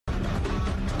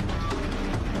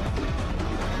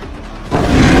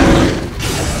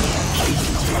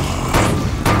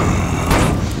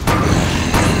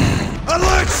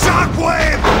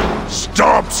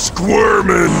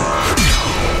Squirmin'!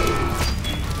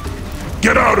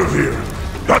 Get out of here!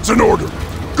 That's an order!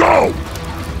 Go!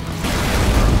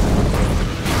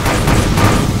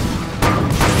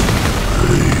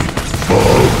 Hey,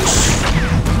 bugs!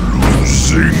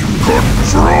 Losing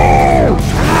control!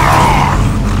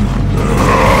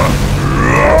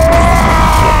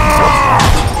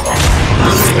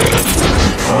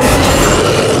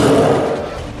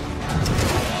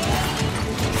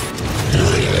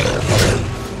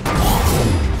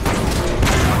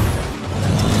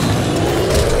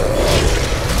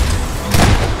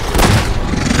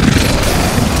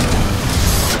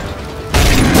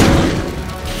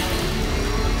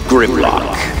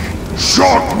 Grimlock.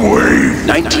 Shockwave!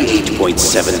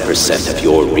 98.7% of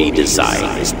your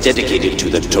redesign is dedicated to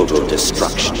the total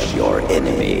destruction of your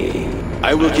enemy.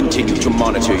 I will continue to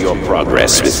monitor your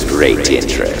progress with great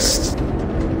interest.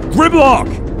 Grimlock!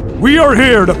 We are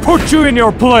here to put you in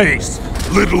your place!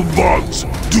 Little bugs,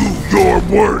 do your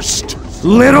worst!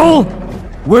 Little?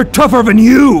 We're tougher than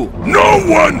you! No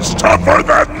one's tougher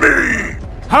than me!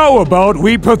 How about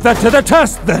we put that to the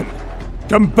test then?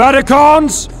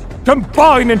 Combaticons,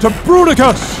 combine into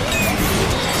Bruticus!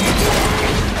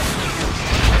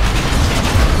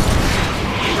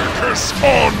 Bruticus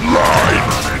online!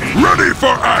 Ready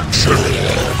for action!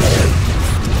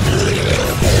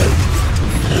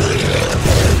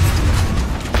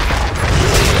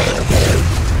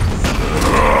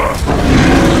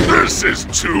 This is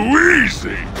too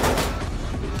easy!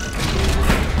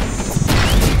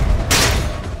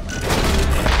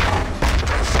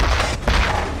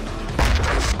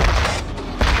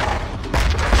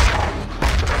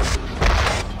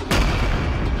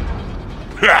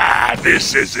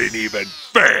 This isn't even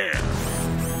fair!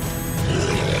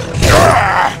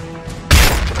 Ah!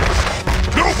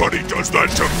 Nobody does that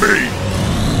to me!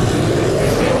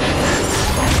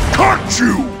 Cut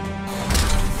you!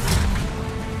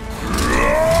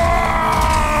 Ah!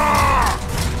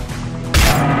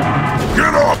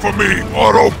 Get off of me,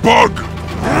 Autobug!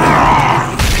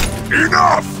 Ah!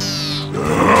 Enough!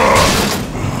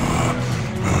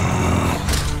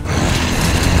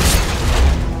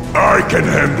 I can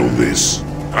handle this.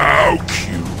 How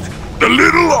cute. The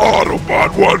little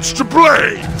Autobot wants to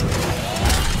play.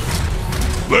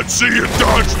 Let's see you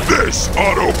dodge this,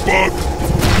 Autobug.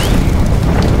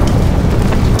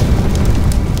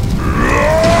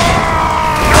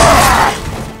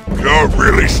 You're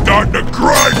really starting to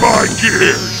grind my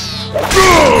gears.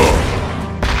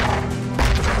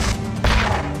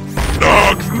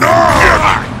 Knock,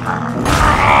 knock!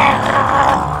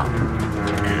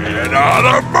 Get out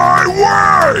of my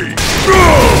way!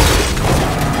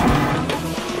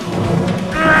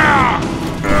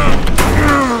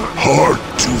 Hard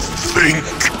to think.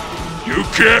 You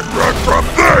can't run from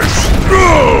this!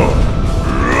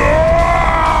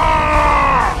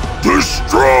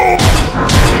 Destroy!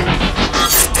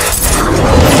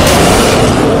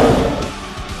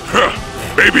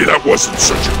 Maybe that wasn't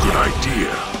such a good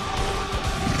idea.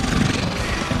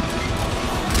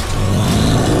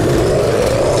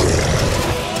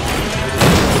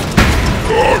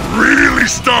 Really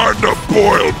starting to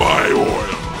boil my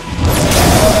oil.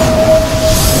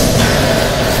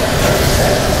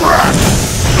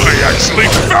 I actually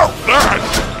felt that!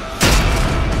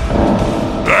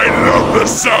 I love the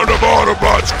sound of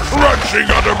Autobots crunching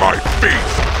under my feet!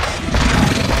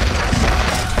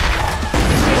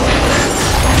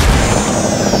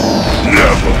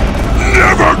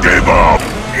 Never give up!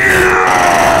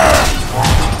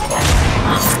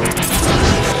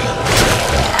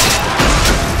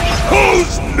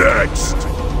 Who's next?